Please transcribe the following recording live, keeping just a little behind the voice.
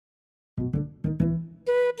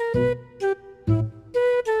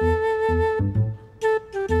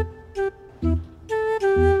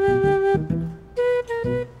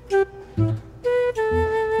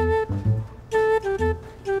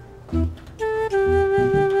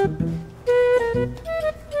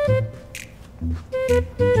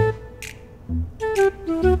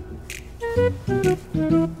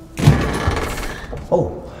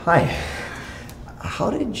Hi. How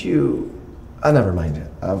did you... never mind.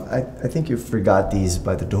 I think you forgot these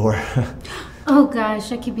by the door. Oh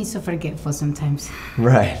gosh, I can be so forgetful sometimes.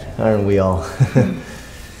 Right, aren't we all?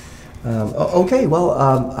 Okay, well,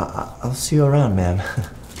 I'll see you around, ma'am.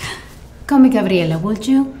 Call me Gabriela, would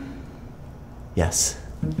you? Yes.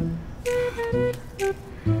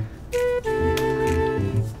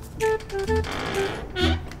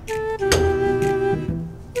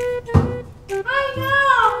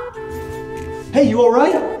 Hey, you all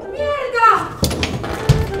right? Mierda!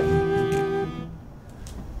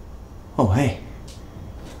 Oh, hey.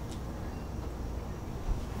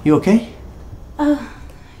 You okay?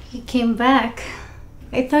 You came back.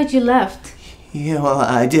 I thought you left. Yeah, well,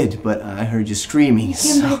 I did, but I heard you screaming. You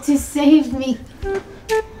came back to save me.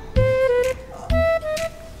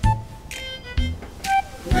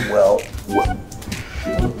 Well,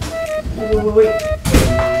 wait.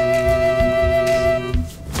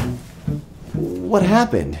 What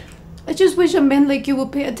happened? I just wish a man like you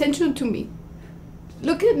would pay attention to me.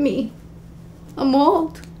 Look at me. I'm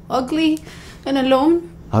old, ugly, and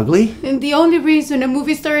alone. Ugly? And the only reason a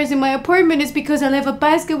movie star is in my apartment is because I left a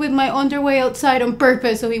basket with my underwear outside on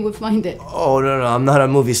purpose so he would find it. Oh, no, I'm not a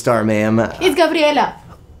movie star, ma'am. It's Gabriela.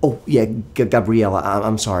 Oh, yeah, Gabriela,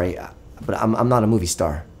 I'm sorry. But I'm not a movie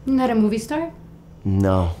star. Not a movie star?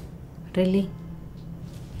 No. Really?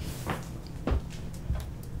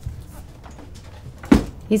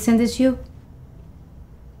 Isn't this you?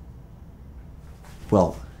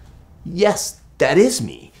 Well, yes, that is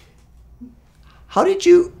me. How did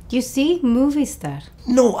you... You see? Movie star.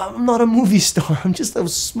 No, I'm not a movie star. I'm just a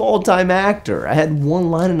small-time actor. I had one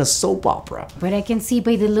line in a soap opera. But I can see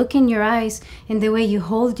by the look in your eyes and the way you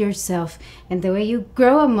hold yourself and the way you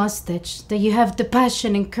grow a mustache that you have the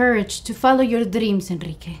passion and courage to follow your dreams,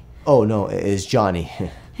 Enrique. Oh, no, it's Johnny.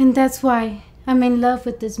 And that's why I'm in love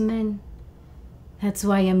with this man. That's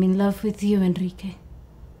why I'm in love with you, Enrique.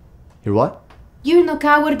 You're what? You're no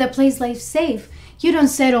coward that plays life safe. You don't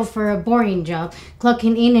settle for a boring job,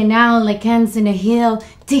 clocking in and out like ants in a hill.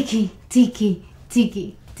 Tiki, tiki,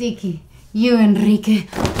 tiki, tiki. You, Enrique,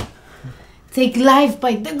 take life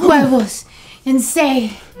by the huevos and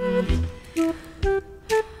say...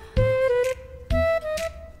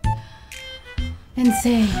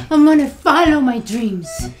 I'm gonna follow my dreams.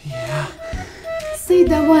 Yeah. Say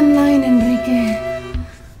that one line, Enrique.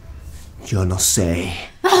 Yo no sé.